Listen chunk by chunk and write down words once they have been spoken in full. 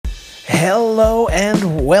Hello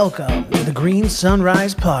and welcome to the Green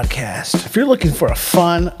Sunrise Podcast. If you're looking for a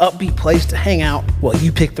fun, upbeat place to hang out, well,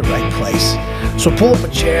 you picked the right place. So pull up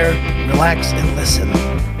a chair, relax, and listen.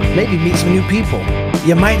 Maybe meet some new people.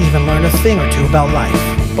 You might even learn a thing or two about life.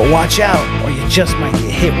 But watch out, or you just might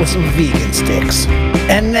get hit with some vegan sticks.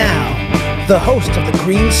 And now, the host of the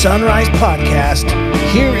Green Sunrise Podcast,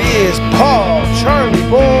 here is Paul Charlie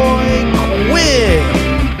Boy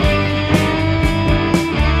Quinn.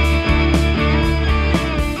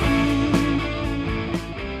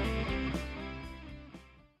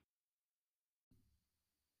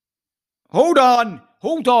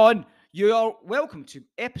 Hold on. You are welcome to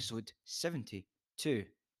episode 72.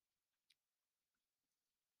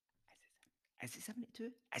 Is it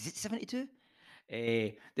 72? Is it 72?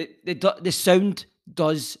 The sound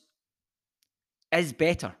is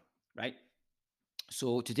better, right?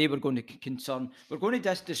 So today we're going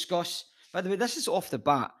to discuss, by the way, this is off the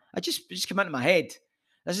bat. I just came into my head.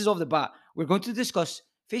 This is off the bat. We're going to discuss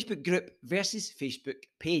Facebook group versus Facebook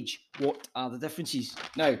page. What are the differences?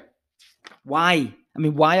 Now, why? I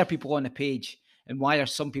mean, why are people on the page and why are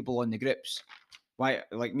some people on the groups? Why,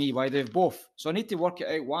 like me, why do they have both? So I need to work it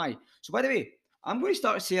out why. So by the way, I'm going to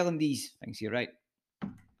start selling these things here, right?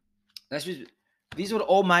 These were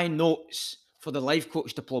all my notes for the Life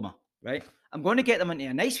Coach Diploma, right? I'm going to get them into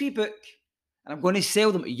a nice wee book and I'm going to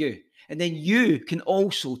sell them to you. And then you can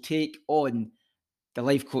also take on the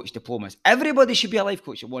Life Coach Diplomas. Everybody should be a life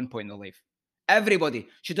coach at one point in their life. Everybody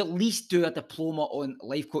should at least do a diploma on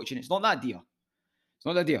life coaching. It's not that deal. It's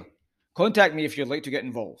not that deal. Contact me if you'd like to get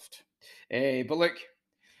involved. But look,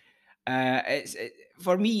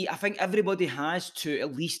 for me, I think everybody has to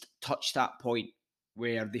at least touch that point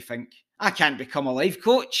where they think, I can't become a life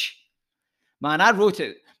coach. Man, I wrote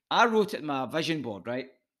it in my vision board, right?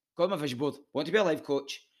 Got my vision board. Want to be a life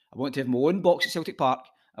coach. I want to have my own box at Celtic Park.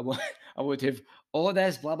 I want to have all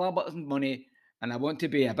this blah blah blah money, and I want to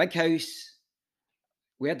be a big house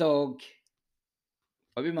with a dog.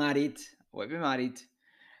 I want to be married.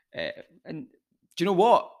 And do you know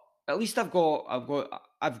what? At least I've got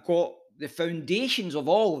the foundations of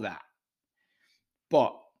all of that.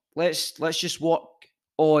 But let's just work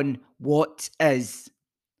on what is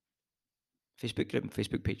Facebook group and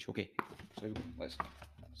Facebook page. Okay, so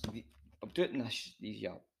I'm doing this.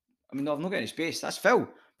 I mean, no, I've not got any space. That's filled.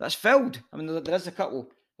 I mean, there's a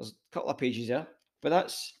couple of pages there, but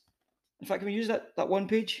that's. In fact, can we use that one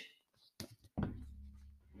page?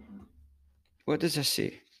 What does this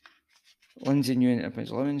say? Lindsay New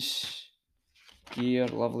Enterprise Allowance. Gear,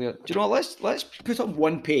 lovely. Do you know what? Let's put on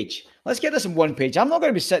one page. Let's get this in one page. I'm not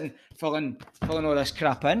going to be sitting filling all this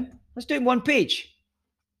crap in. Let's do it in one page.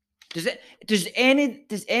 Does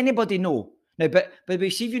anybody know? Now, but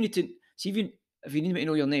see if you need me to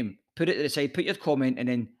know your name, put it to the side, put your comment, and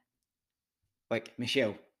then like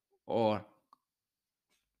Michelle or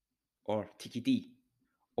Tiki D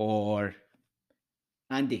or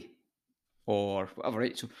Andy or whatever,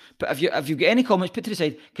 right? So, but if you get any comments, put to the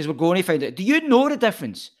side because we're going to find out. Do you know the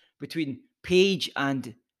difference between page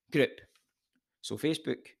and group? So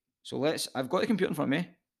Facebook. So I've got the computer in front of me.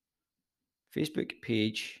 Facebook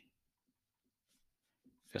page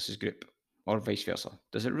versus group or vice versa.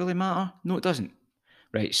 Does it really matter? No, it doesn't.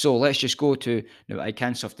 Right, so let's just go to, now I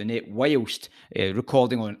can surf the net whilst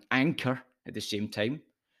recording on Anchor at the same time.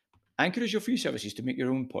 Anchor is your free services to make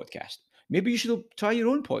your own podcast. Maybe you should try your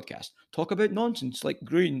own podcast. Talk about nonsense like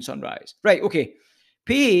Green Sunrise. Right, okay.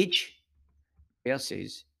 Page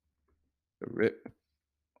versus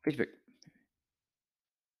Facebook.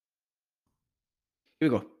 Here we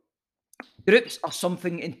go. Groups are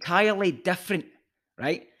something entirely different,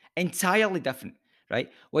 right? Entirely different, right?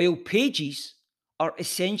 While pages are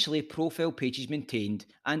essentially profile pages maintained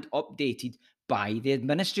and updated by the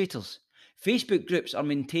administrators. Facebook groups are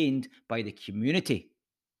maintained by the community.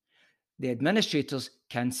 The administrators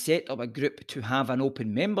can set up a group to have an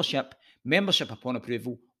open membership upon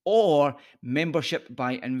approval, or membership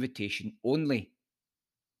by invitation only.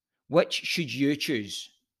 Which should you choose?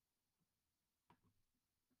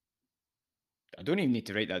 I don't even need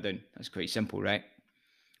to write that down. That's quite simple, right?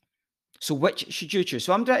 So which should you choose?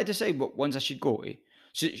 So I'm trying to decide what ones I should go to.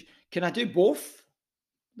 So can I do both?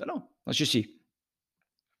 I don't know. Let's just see.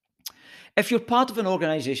 If you're part of an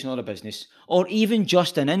organization or a business, or even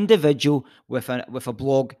just an individual with a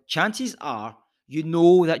blog, chances are you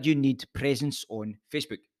know that you need presence on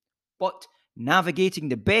Facebook. But navigating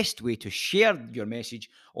the best way to share your message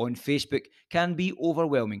on Facebook can be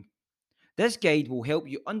overwhelming. This guide will help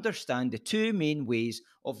you understand the two main ways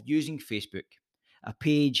of using Facebook, a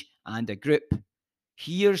page and a group.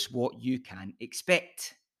 Here's what you can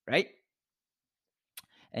expect, right?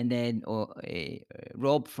 And then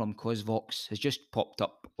Rob from Cosvox has just popped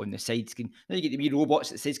up on the side screen. Now you get the wee robots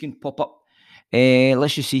that the side screen pop up.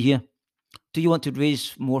 Let's just see here. Do you want to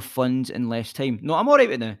raise more funds in less time? No, I'm all right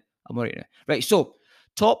with now. Right, so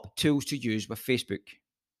top tools to use with Facebook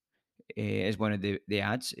is one of the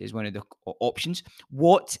ads, is one of the options.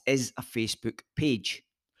 What is a Facebook page?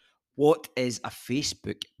 What is a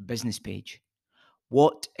Facebook business page?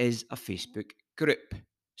 What is a Facebook group?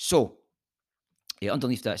 So,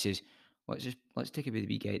 underneath that says, let's take a bit of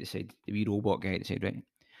the wee guy at the side, the wee robot guy at the side, right?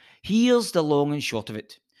 Here's the long and short of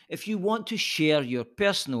it. If you want to share your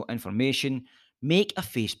personal information, make a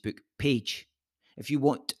Facebook page. If you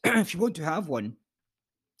want, if you want to have one,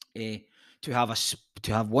 to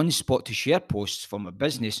have one spot to share posts from a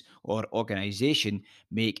business or organization,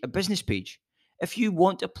 make a business page. If you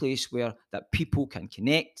want a place where that people can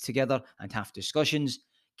connect together and have discussions,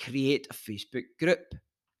 create a Facebook group.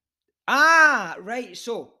 Ah, right.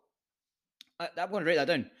 So I'm going to write that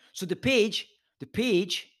down. So the page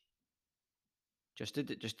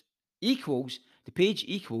just equals the page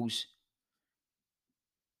equals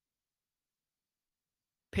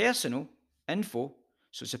personal info.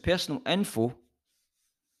 So it's a personal info,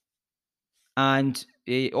 and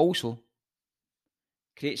it also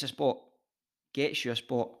creates a spot, gets you a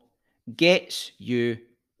spot, gets you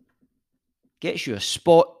a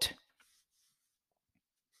spot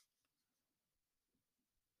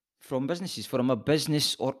from businesses, from a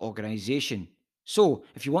business or organization. So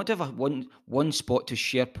if you want to have one spot to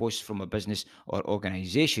share posts from a business or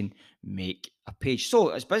organization, make a page. So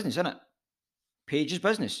it's business, isn't it? Page is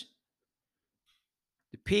business.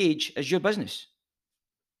 The page is your business.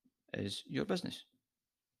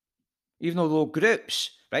 Even though groups,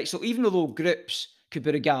 right? So even though groups could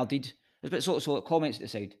be regarded, so comments at the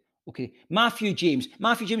side. Okay, Matthew James,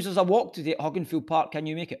 there's a walk today at Hoggenfield Park. Can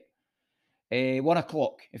you make it? 1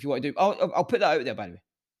 o'clock, if you want to do. I'll put that out there, by the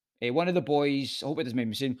way. One of the boys, I hope it doesn't mind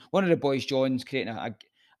me saying, one of the boys, John's creating a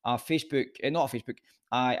Facebook, not a Facebook,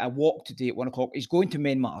 a walk today at 1 o'clock. He's going to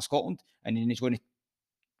Menmatter, Scotland, and then he's going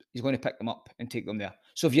to pick them up and take them there.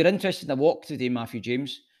 So if you're interested in a walk today, Matthew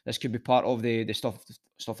James, this could be part of the stuff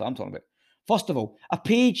that I'm talking about. First of all, a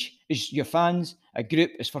page is your fans, a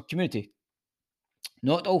group is for community.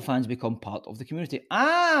 Not all fans become part of the community.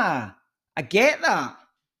 I get that.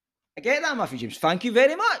 Matthew James. Thank you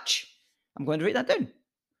very much. I'm going to write that down.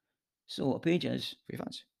 So a page is for your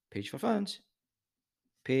fans. Page for fans.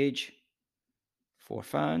 Page for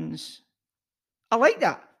fans. I like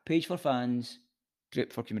that. Page for fans.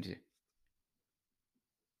 Group for community.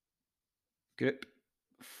 Group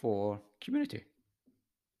for community.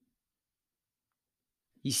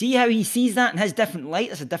 You see how he sees that in his different light?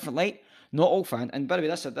 That's a different light. Not all fans. And by the way,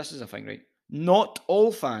 this is a thing, right? Not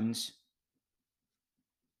all fans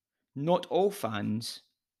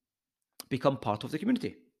become part of the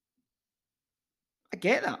community. I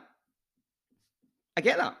get that.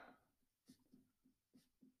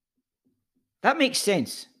 That makes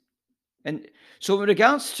sense. And so with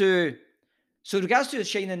regards to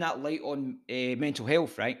shining that light on mental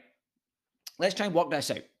health, right? Let's try and work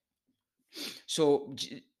this out. So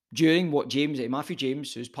during what Matthew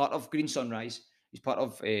James, who's part of Green Sunrise, he's part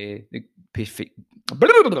of the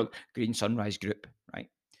Green Sunrise group, right?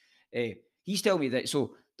 He's telling me that,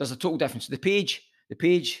 so there's a total difference. The page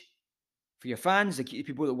for your fans, the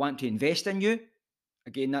people that want to invest in you.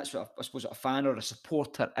 Again, that's what I suppose what a fan or a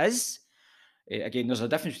supporter is. Again, there's a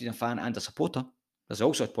difference between a fan and a supporter. There's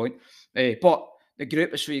also a point. But the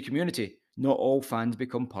group is for your community. Not all fans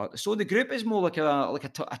become part. So the group is more like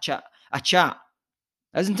a chat,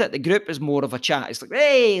 isn't it? The group is more of a chat. It's like,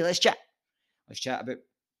 hey, let's chat. Let's chat about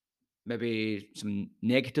maybe some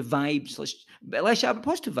negative vibes. Let's chat about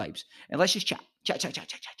positive vibes, and let's just chat.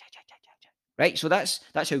 Right. So that's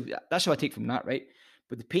how I take from that. Right.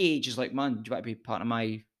 But the page is like, man, do you want to be part of my?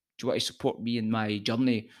 Do you want to support me in my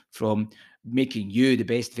journey from making you the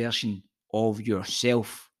best version of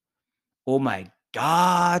yourself? Oh my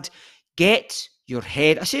God. Get your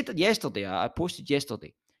head. I said that yesterday. I posted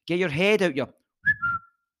yesterday. Get your head out your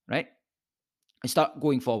right and start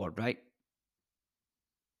going forward. Right.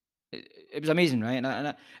 It was amazing, right?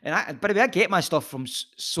 And by the way, I get my stuff from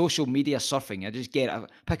social media surfing. I just get it. I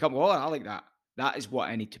pick up. Oh, I like that. That is what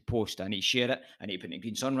I need to post. I need to share it. I need to put in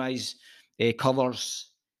Green Sunrise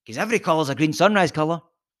colours, because every colour is a Green Sunrise colour.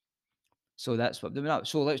 So that's what I'm doing now.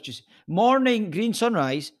 So let's just morning Green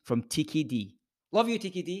Sunrise from TKD. Love you,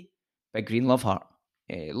 TKD. Big green love heart.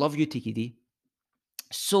 Love you, TKD.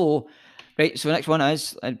 So, right. So the next one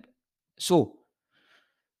is so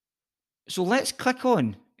let's click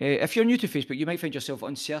on If you're new to Facebook, you might find yourself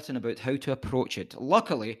uncertain about how to approach it.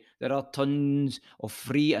 Luckily, there are tons of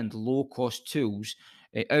free and low-cost tools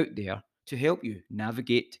out there to help you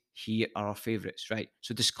navigate. Here are our favorites, right?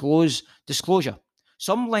 So disclosure.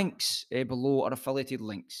 Some links below are affiliated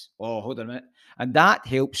links. Oh, hold on a minute. And that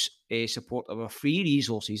helps support our free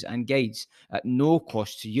resources and guides at no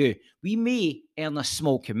cost to you. We may earn a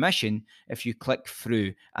small commission if you click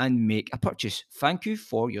through and make a purchase. Thank you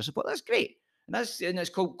for your support. That's great. And it's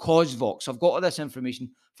called CosVox. I've got all this information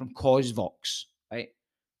from CosVox, right?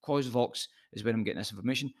 CosVox is where I'm getting this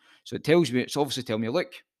information. So it's obviously telling me,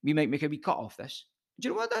 look, we might make a wee cut off this. Do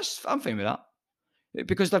you know what? I'm fine with that.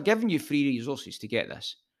 Because they're giving you free resources to get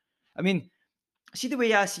this. I mean, see the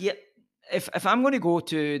way I see it, if I'm going to go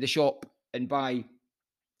to the shop and buy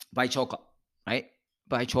chocolate, right?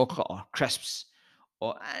 Buy chocolate or crisps,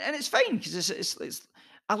 and it's fine because it's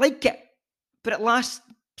I like it, but it lasts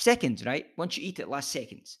seconds, right? Once you eat it, it lasts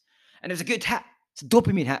seconds, and it's a good hit. It's a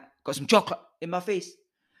dopamine hit. Got some chocolate in my face,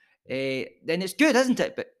 then it's good, isn't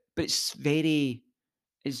it? But it's very,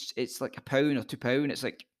 it's like £1 or £2. It's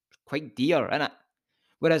like quite dear, isn't it?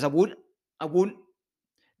 Whereas I won't.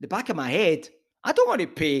 The back of my head, I don't want to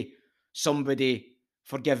pay somebody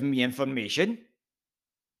for giving me information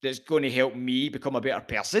that's going to help me become a better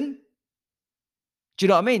person. Do you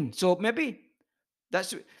know what I mean? So maybe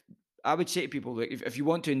that's, I would say to people, like, if you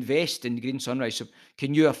want to invest in Green Sunrise, so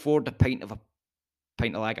can you afford a pint of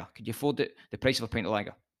lager? Can you afford the price of a pint of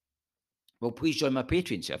lager? Well, please join my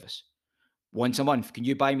Patreon service. Once a month, can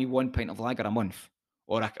you buy me 1 pint of lager a month?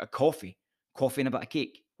 Or a coffee and a bit of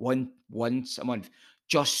cake once a month,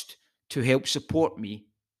 just to help support me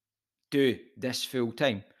do this full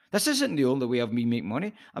time. This isn't the only way of me making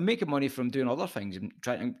money. I'm making money from doing other things and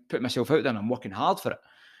trying to put myself out there, and I'm working hard for it.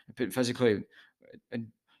 I put physically, and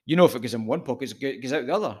if it goes in one pocket, it goes out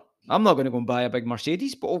the other. I'm not going to go and buy a big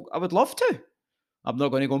Mercedes, but I would love to. I'm not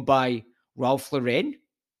going to go and buy Ralph Lauren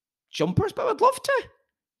jumpers, but I would love to.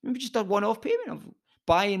 Maybe just a one-off payment of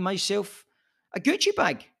buying myself a Gucci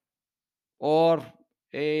bag or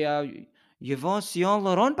a Yvon Saint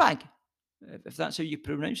Laurent bag, if that's how you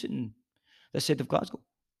pronounce it in this side of Glasgow.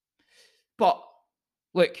 But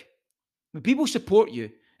look, when people support you,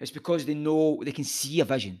 it's because they know they can see a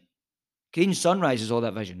vision. Green Sunrise is all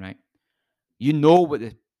that vision, right? You know what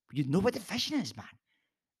the vision is, man.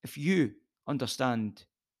 If you understand,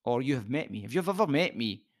 or you have met me, if you've ever met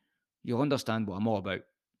me, you'll understand what I'm all about.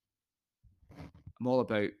 I'm all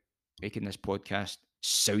about making this podcast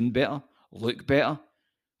sound better, look better,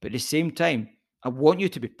 but at the same time, I want you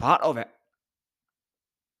to be part of it.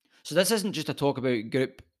 So this isn't just a talk about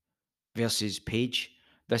group versus page.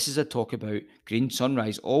 This is a talk about Green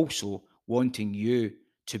Sunrise also wanting you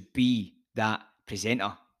to be that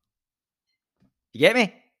presenter. You get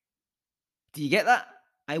me? Do you get that?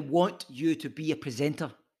 I want you to be a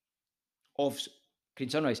presenter of Green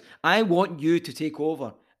Sunrise. I want you to take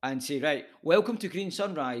over and say, right, welcome to Green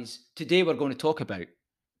Sunrise. Today we're going to talk about,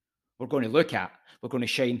 we're going to look at, we're going to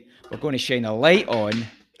shine a light on.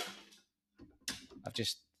 I've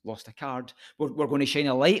just lost a card. We're going to shine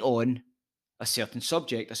a light on a certain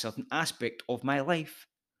subject, a certain aspect of my life.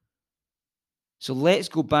 So let's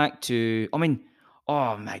go back to, oh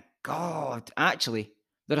my God, actually,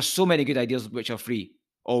 there are so many good ideas which are free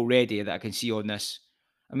already that I can see on this.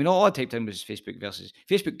 All I typed in was Facebook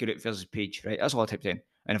group versus page, right? That's all I typed in,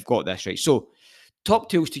 and I've got this, right? So top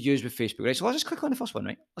tools to use with Facebook, right? So let's just click on the first one,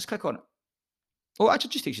 right? Let's click on it. Oh,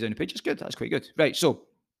 actually, just takes you down the page. That's good. That's quite good. Right, so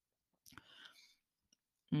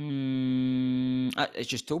it's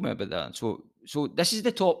just told me about that. So this is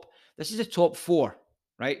the top 4,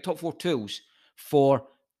 right? Top 4 tools for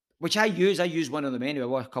which I use. I use one of them anyway.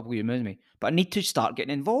 Well, a couple of you with me, but I need to start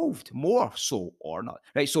getting involved more so or not.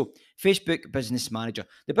 Right. So Facebook Business Manager.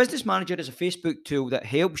 The Business Manager is a Facebook tool that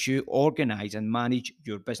helps you organize and manage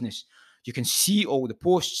your business. You can see all the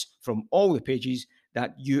posts from all the pages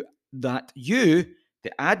that you, the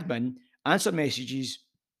admin, answer messages,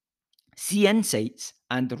 see insights,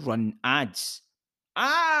 and run ads.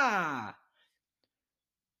 Now,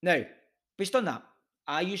 based on that,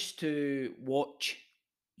 I used to watch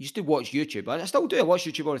YouTube. I still do. I watch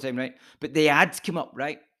YouTube all the time, right? But the ads come up,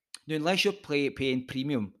 right? Now, unless you're paying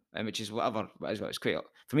premium, which is whatever, it's quite,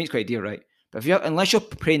 for me, it's quite dear, right? But unless you're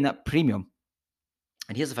paying that premium,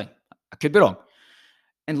 and here's the thing, I could be wrong.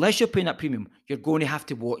 Unless you're paying that premium, you're going to have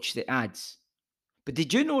to watch the ads. But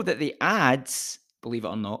did you know that the ads, believe it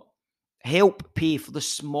or not, help pay for the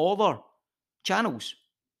smaller channels?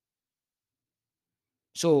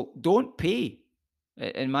 So don't pay,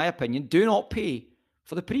 in my opinion, do not pay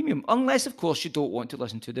for the premium, unless, of course, you don't want to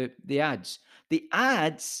listen to the ads. The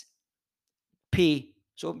ads pay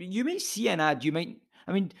So you might see an ad,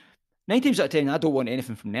 I mean, 9 times out of 10, I don't want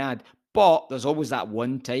anything from the ad, but there's always that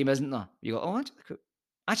one time, isn't there? You go, oh,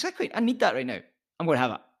 I need that right now. I'm going to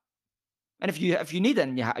have it. And if you need it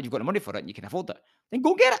and you've got the money for it and you can afford it, then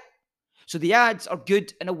go get it. So the ads are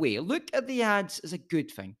good in a way. Look at the ads as a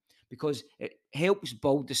good thing because it helps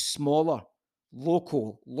build the smaller,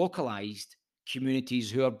 localized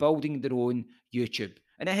communities who are building their own YouTube.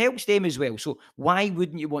 And it helps them as well. So why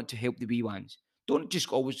wouldn't you want to help the wee ones? Don't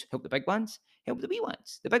just always help the big ones. Help the wee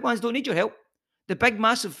ones. The big ones don't need your help. The big,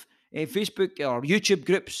 massive Facebook or YouTube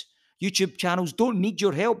groups, YouTube channels don't need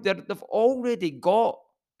your help. They've already got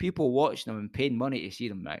people watching them and paying money to see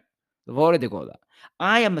them, right? They've already got that.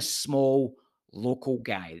 I am a small local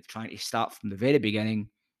guy trying to start from the very beginning.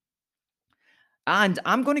 And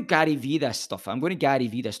I'm going to Gary V this stuff.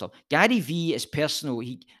 Gary V is personal.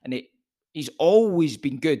 He's always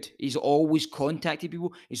been good. He's always contacted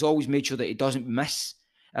people. He's always made sure that he doesn't miss.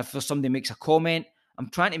 If somebody makes a comment, I'm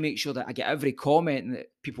trying to make sure that I get every comment that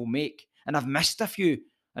people make. And I've missed a few.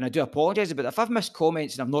 And I do apologize about it. If I've missed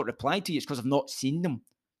comments and I've not replied to you, it's because I've not seen them.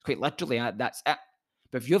 Quite literally, that's it.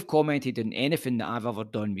 But if you've commented on anything that I've ever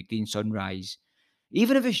done with Green Sunrise,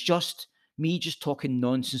 even if it's just me just talking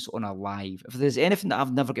nonsense on a live, if there's anything that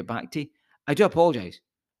I've never get back to, I do apologise.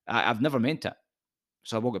 I've never meant it.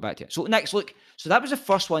 So I won't get back to it. So next, look. So that was the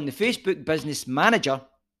first one. The Facebook Business Manager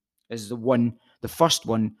is the first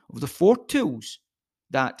one of the 4 tools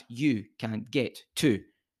that you can get to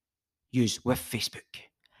use with Facebook.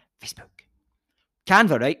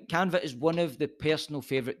 Canva, right? Canva is one of my personal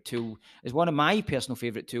favourite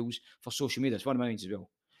tools for social media. It's one of mine as well.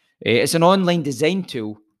 It's an online design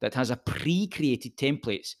tool that has a pre-created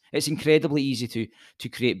templates. It's incredibly easy to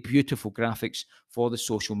create beautiful graphics for the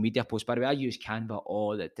social media posts. By the way, I use Canva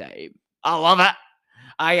all the time. I love it.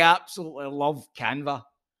 I absolutely love Canva.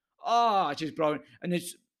 Oh, it's just brilliant. And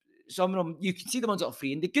it's some of them, you can see the ones that are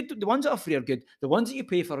free, and the ones that are free are good. The ones that you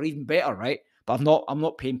pay for are even better, right? But I'm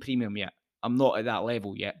not paying premium yet. I'm not at that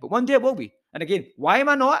level yet. But one day I will be. And again, why am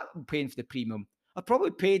I not paying for the premium? I probably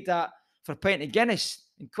paid that for a pint of Guinness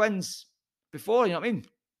and Quins before, you know what I mean?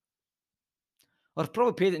 Or I've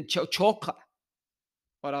probably paid it in chocolate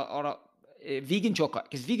or a vegan chocolate,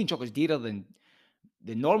 because vegan chocolate is dearer than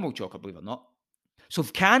the normal chocolate, believe it or not. So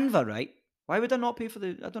if Canva, right? Why would I not pay for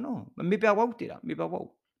I don't know. Maybe I will do that. Maybe I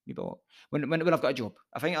will. When I've got a job.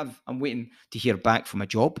 I think I'm waiting to hear back from a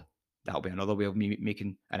job. That'll be another way of me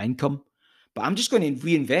making an income. But I'm just going to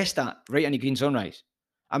reinvest that right into Green Sunrise.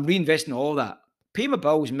 I'm reinvesting all that. Pay my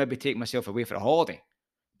bills and maybe take myself away for a holiday.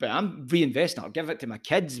 But I'm reinvesting. I'll give it to my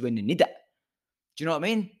kids when they need it. Do you know what I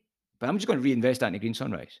mean? But I'm just going to reinvest that into Green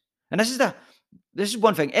Sunrise. And this is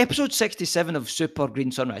one thing. Episode 67 of Super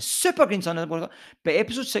Green Sunrise. But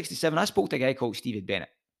episode 67, I spoke to a guy called Stevie Bennett.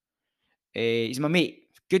 He's my mate.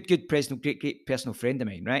 Good great personal friend of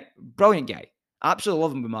mine, right? Brilliant guy. Absolutely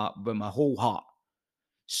love him with my whole heart.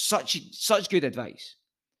 Such good advice.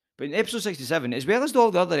 But in episode 67, as well as all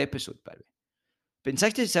the other episodes, by the way, but in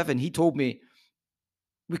 67, he told me,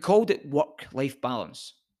 we called it work-life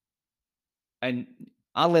balance. And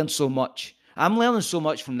I learned so much. I'm learning so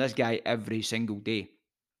much from this guy every single day.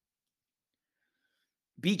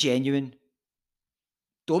 Be genuine.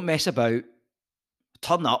 Don't mess about.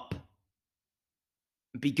 Turn up.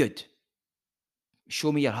 Be good.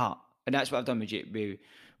 Show me your heart. And that's what I've done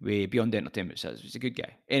with Beyond Entertainment. So he's a good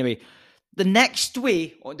guy. Anyway, the next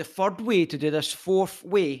way, or the third way to do this, fourth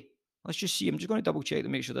way, let's just see. I'm just going to double check to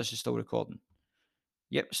make sure this is still recording.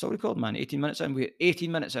 Yep, still recording, man. 18 minutes in. We're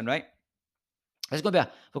 18 minutes in, right? We're going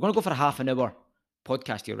to go for a half an hour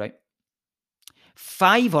podcast here, right?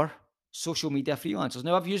 Fiverr social media freelancers.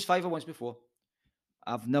 Now, I've used Fiverr once before.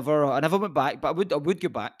 I never went back, but I would go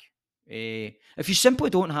back. If you simply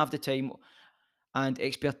don't have the time and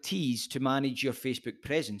expertise to manage your Facebook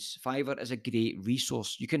presence, Fiverr is a great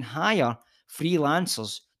resource. You can hire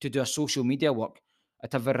freelancers to do a social media work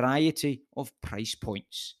at a variety of price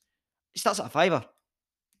points. It starts at a Fiverr.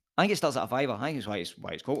 I think it starts at a Fiverr. I think that's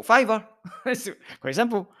why it's called Fiverr. It's quite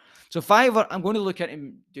simple. So Fiverr, I'm going to look at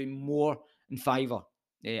doing more in Fiverr.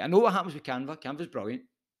 I know what happens with Canva. Canva's brilliant.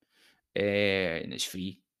 And it's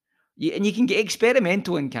free. And you can get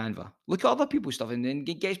experimental in Canva. Look at other people's stuff and then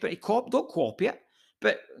get experimental. Don't copy it,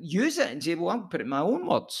 but use it and say, well, I'm putting my own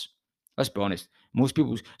words. Let's be honest.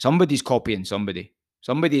 Somebody's copying somebody.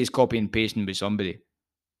 Somebody is copy and pasting with somebody.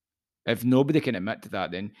 If nobody can admit to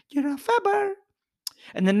that, then you're a fibber.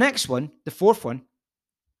 And the next one, the fourth one,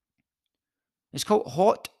 is called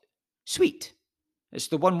HotSuite. It's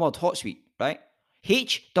the one word, HotSuite, right?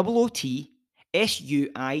 HOOTSUITE,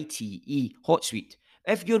 HotSuite.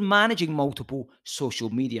 If you're managing multiple social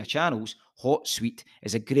media channels, HotSuite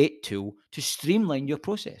is a great tool to streamline your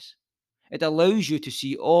process. It allows you to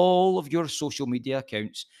see all of your social media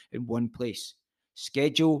accounts in one place,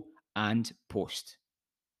 schedule and post.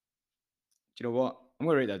 Do you know what? I'm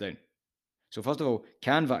going to write that down. So first of all,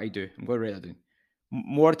 Canva I do. I'm going to write that down.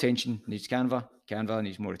 More attention needs Canva. Canva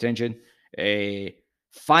needs more attention.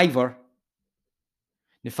 Fiverr.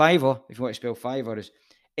 The Fiverr, if you want to spell Fiverr, is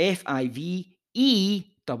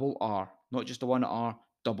Fiverr, not just the one R,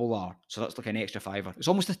 double R. So that's like an extra fiver. It's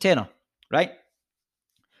almost a tenner, right?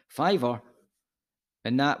 Fiverr.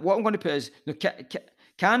 And that, what I'm going to put is, no,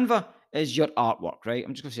 Canva is your artwork, right?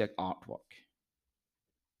 I'm just going to say like artwork.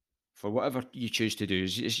 For whatever you choose to do.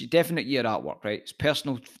 It's definitely your artwork, right? It's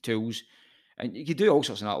personal tools. And you can do all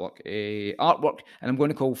sorts of artwork. And I'm going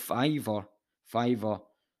to call Fiverr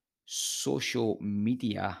social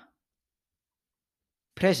media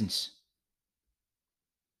presence.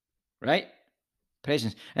 Right?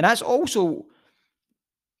 Presence. And that's also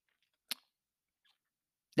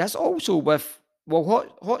with,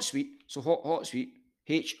 well, HotSuite. So HotSuite,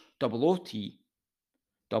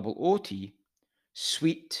 HOOT,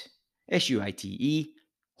 Suite, SUITE,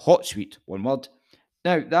 HotSuite, one word.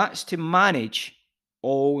 Now, that's to manage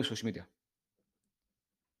all social media.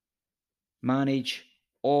 Manage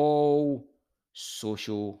all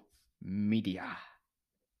social media.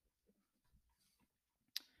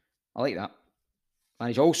 I like that.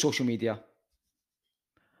 Manage all social media.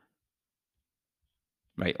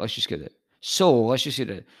 Right, let's just get it. So, let's just get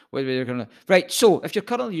it. Right, so if you're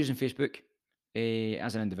currently using Facebook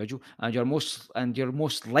as an individual and you're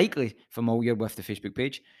most likely familiar with the Facebook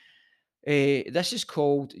page, this is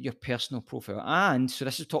called your personal profile. And so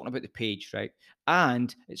this is talking about the page, right?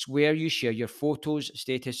 And it's where you share your photos,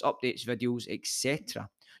 status, updates, videos, etc.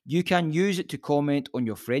 You can use it to comment on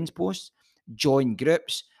your friends' posts, join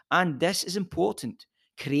groups, and this is important.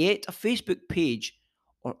 Create a Facebook page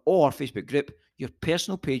or Facebook group. Your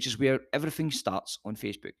personal page is where everything starts on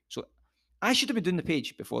Facebook. So I should have been doing the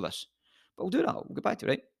page before this, but we'll do that. We'll get back to it,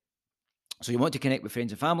 right? So you want to connect with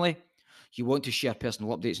friends and family. You want to share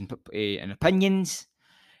personal updates and opinions,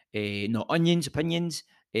 not onions, opinions.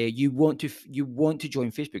 You want to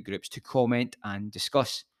join Facebook groups to comment and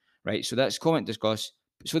discuss, right? So that's comment, discuss.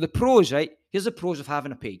 So the pros, right? Here's the pros of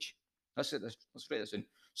having a page. Let's write this in.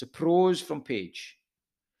 So pros from page.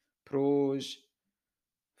 Pros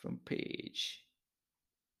from page.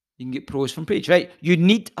 You can get pros from page, right? You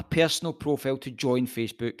need a personal profile to join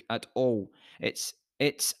Facebook at all. It's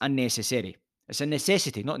a necessary. It's a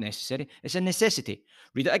necessity, not necessary. It's a necessity.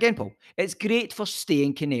 Read it again, Paul. It's great for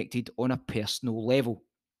staying connected on a personal level.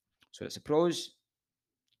 So it's the pros.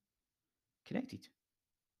 Connected.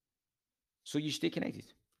 So you stay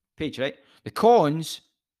connected. Page, right? The cons.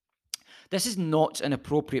 This is not an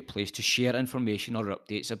appropriate place to share information or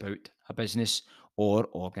updates about a business or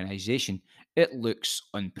organisation. It looks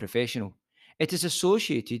unprofessional. It is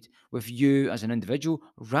associated with you as an individual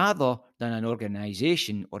rather than an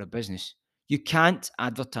organisation or a business. You can't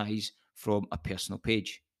advertise from a personal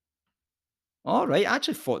page. All right, I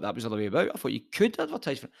actually thought that was the other way about. I thought you could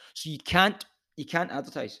advertise from, so you can't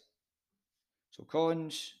advertise. So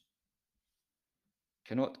cons,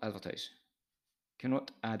 cannot advertise.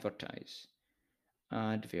 Cannot advertise.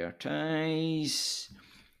 Advertise.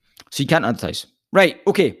 So you can't advertise. Right,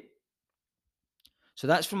 okay. So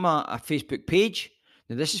that's from a Facebook page.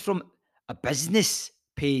 Now this is from a business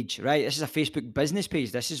page, right? This is a Facebook business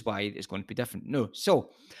page. This is why it's going to be different. No.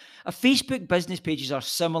 So a Facebook business pages are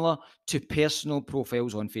similar to personal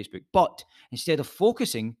profiles on Facebook, but instead of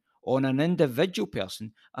focusing on an individual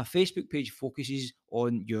person, a Facebook page focuses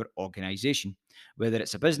on your organization, whether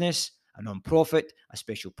it's a business, a non-profit, a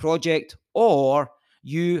special project, or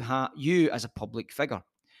you as a public figure.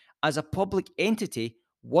 As a public entity,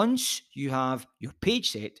 once you have your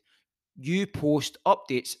page set, you post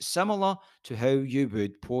updates similar to how you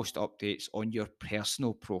would post updates on your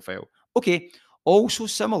personal profile. Okay, also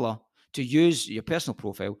similar to use your personal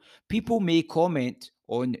profile, people may comment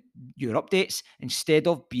on your updates instead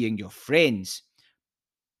of being your friends.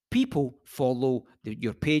 People follow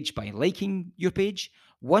your page by liking your page.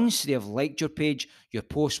 Once they have liked your page, your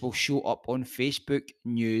post will show up on Facebook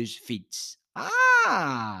news feeds.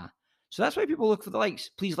 So that's why people look for the likes.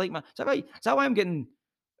 Please like my. Is that why I'm getting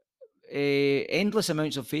endless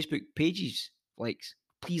amounts of Facebook pages likes?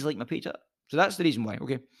 Please like my page. So that's the reason why.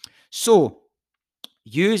 Okay. So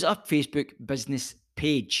use a Facebook business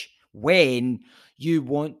page when you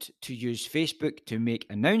want to use Facebook to make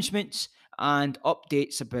announcements and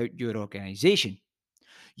updates about your organization.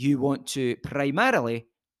 You want to primarily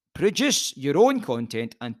produce your own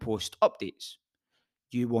content and post updates.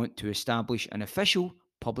 You want to establish an official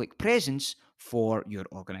public presence for your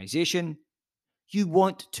organization. You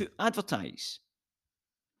want to advertise.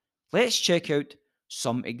 Let's check out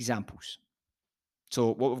some examples.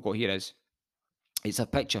 So what we've got here is, it's a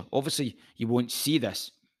picture. Obviously, you won't see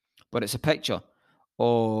this, but it's a picture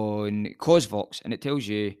on Cosvox, and it tells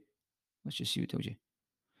you, let's just see what it tells you.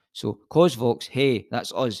 So Cosvox, hey,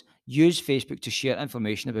 that's us. Use Facebook to share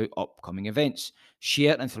information about upcoming events,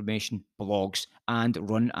 share information, blogs, and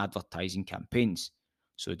run advertising campaigns.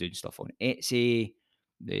 So doing stuff on Etsy.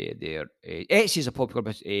 Etsy is a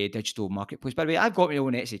popular digital marketplace. By the way, I've got my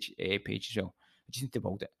own Etsy page as well. I just need to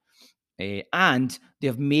build it. And they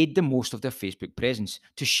have made the most of their Facebook presence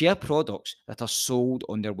to share products that are sold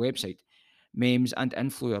on their website, memes and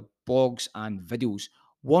influencer blogs and videos.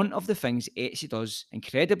 One of the things Etsy does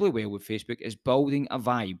incredibly well with Facebook is building a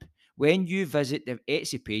vibe. When you visit the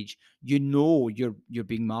Etsy page, you know you're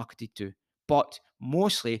being marketed to, but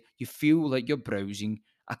mostly you feel like you're browsing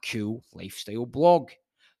a cool lifestyle blog.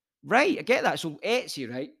 Right, I get that. So Etsy,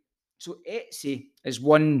 right? So Etsy is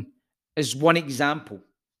one example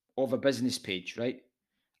of a business page, right?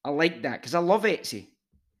 I like that because I love Etsy.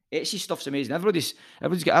 Etsy stuff's amazing. Everybody's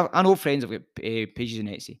got. I know friends have got pages in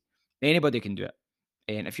Etsy. Anybody can do it.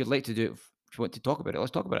 And if you'd like to do it, if you want to talk about it,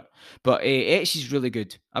 let's talk about it. But Etsy's really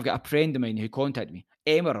good. I've got a friend of mine who contacted me.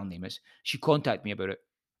 Emma, her name is. She contacted me about it.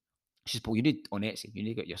 She says, "Paul, you need on Etsy. You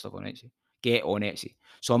need to get your stuff on Etsy. Get on Etsy."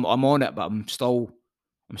 So I'm on it, but I'm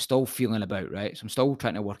still feeling about, right? So I'm still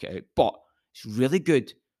trying to work it out. But it's really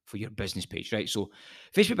good for your business page, right? So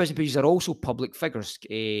Facebook business pages are also public figures.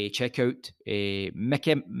 Check out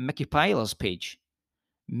Mickey Pyler's page.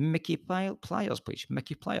 Mickey Pliers page.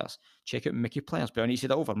 Mickey Pliers. Check out Mickey Pliers. But I need to say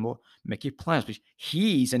that over more. Mickey Pliers page.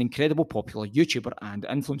 He's an incredible popular YouTuber and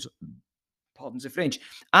influencer. Pardon the French.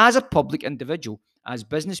 As a public individual, as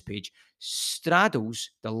business page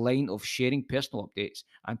straddles the line of sharing personal updates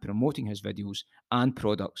and promoting his videos and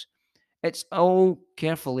products. It's all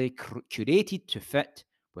carefully curated to fit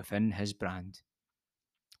within his brand.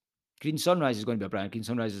 Green Sunrise is going to be a brand. Green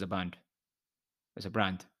Sunrise is a band. It's a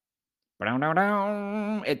brand.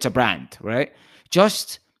 It's a brand, right?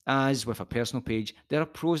 Just as with a personal page, there are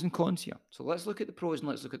pros and cons here. So let's look at the pros and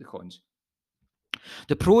let's look at the cons.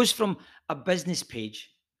 The pros from a business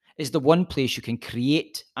page is the one place you can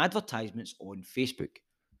create advertisements on Facebook.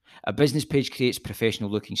 A business page creates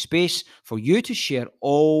professional looking space for you to share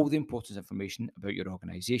all the important information about your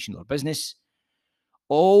organization or business.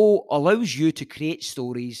 All allows you to create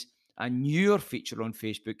stories, a newer feature on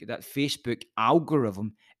Facebook that Facebook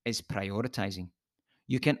algorithm is prioritizing.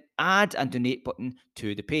 You can add a donate button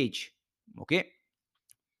to the page. Okay.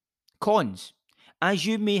 Cons. As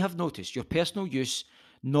you may have noticed, your personal use,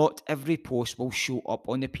 not every post will show up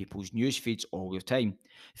on the people's news feeds all the time.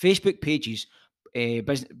 Facebook pages,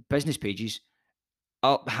 business pages,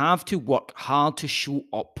 have to work hard to show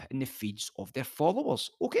up in the feeds of their followers.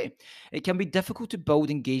 Okay, it can be difficult to build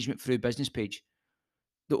engagement through a business page.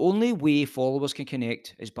 The only way followers can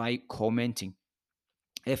connect is by commenting.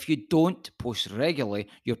 If you don't post regularly,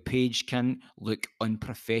 your page can look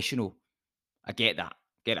unprofessional. I get that.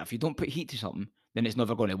 If you don't put heat to something, then it's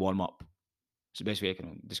never going to warm up. It's the best way I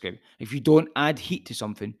can describe it. If you don't add heat to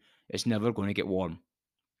something, it's never going to get warm.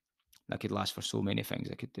 That could last for so many things.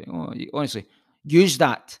 I could honestly use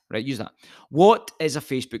that, right? Use that. What is a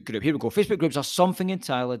Facebook group? Here we go. Facebook groups are something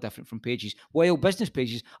entirely different from pages. While business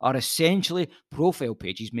pages are essentially profile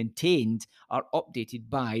pages, maintained are updated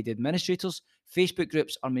by the administrators. Facebook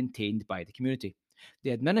groups are maintained by the community.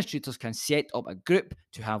 The administrators can set up a group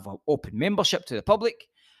to have an open membership to the public,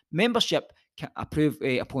 membership can approve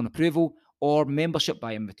upon approval, or membership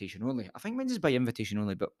by invitation only. I think mine is by invitation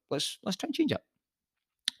only, but let's try and change it.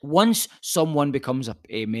 Once someone becomes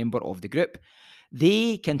a member of the group,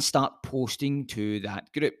 they can start posting to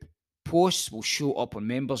that group. Posts will show up on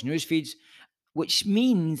members' news feeds, which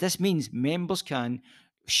means members can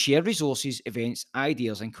share resources, events,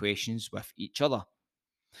 ideas, and questions with each other.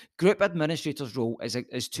 Group administrators' role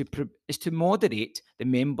is to moderate the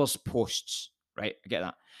members' posts, right? I get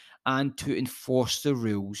that, and to enforce the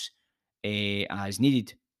rules as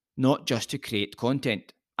needed, not just to create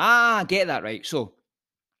content. I get that, right? So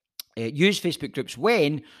use Facebook groups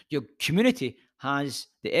when your community has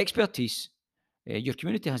the expertise. Your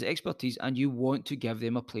community has expertise, and you want to give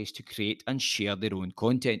them a place to create and share their own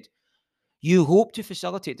content. You hope to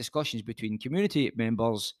facilitate discussions between community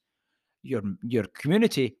members. Your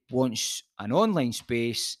community wants an online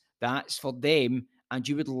space that's for them, and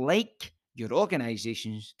you would like your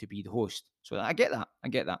organizations to be the host. So I get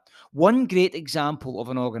that. One great example of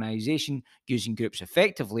an organization using groups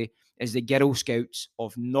effectively is the Girl Scouts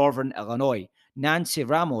of Northern Illinois. Nancy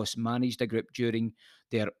Ramos managed a group during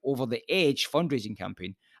their Over the Edge fundraising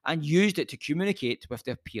campaign and used it to communicate with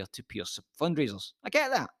their peer-to-peer fundraisers. I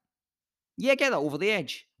get that. Yeah, I get that, Over the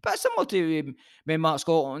Edge. But similar to Men Mark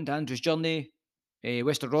Scotland, Andrew's Journey,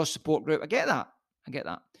 Western Ross support group. I get that.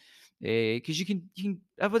 Because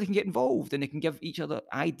everybody can get involved and they can give each other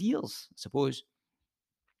ideas, I suppose.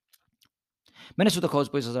 Minnesota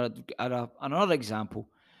cosplayers are another example.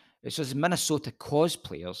 It says Minnesota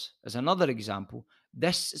cosplayers is another example.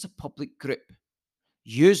 This is a public group.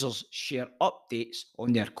 Users share updates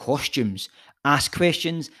on their costumes, ask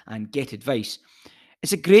questions, and get advice.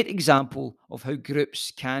 It's a great example of how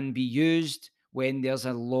groups can be used when there's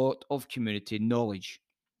a lot of community knowledge.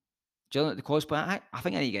 Do you like the cosplay? I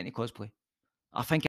think I need to get into cosplay. I think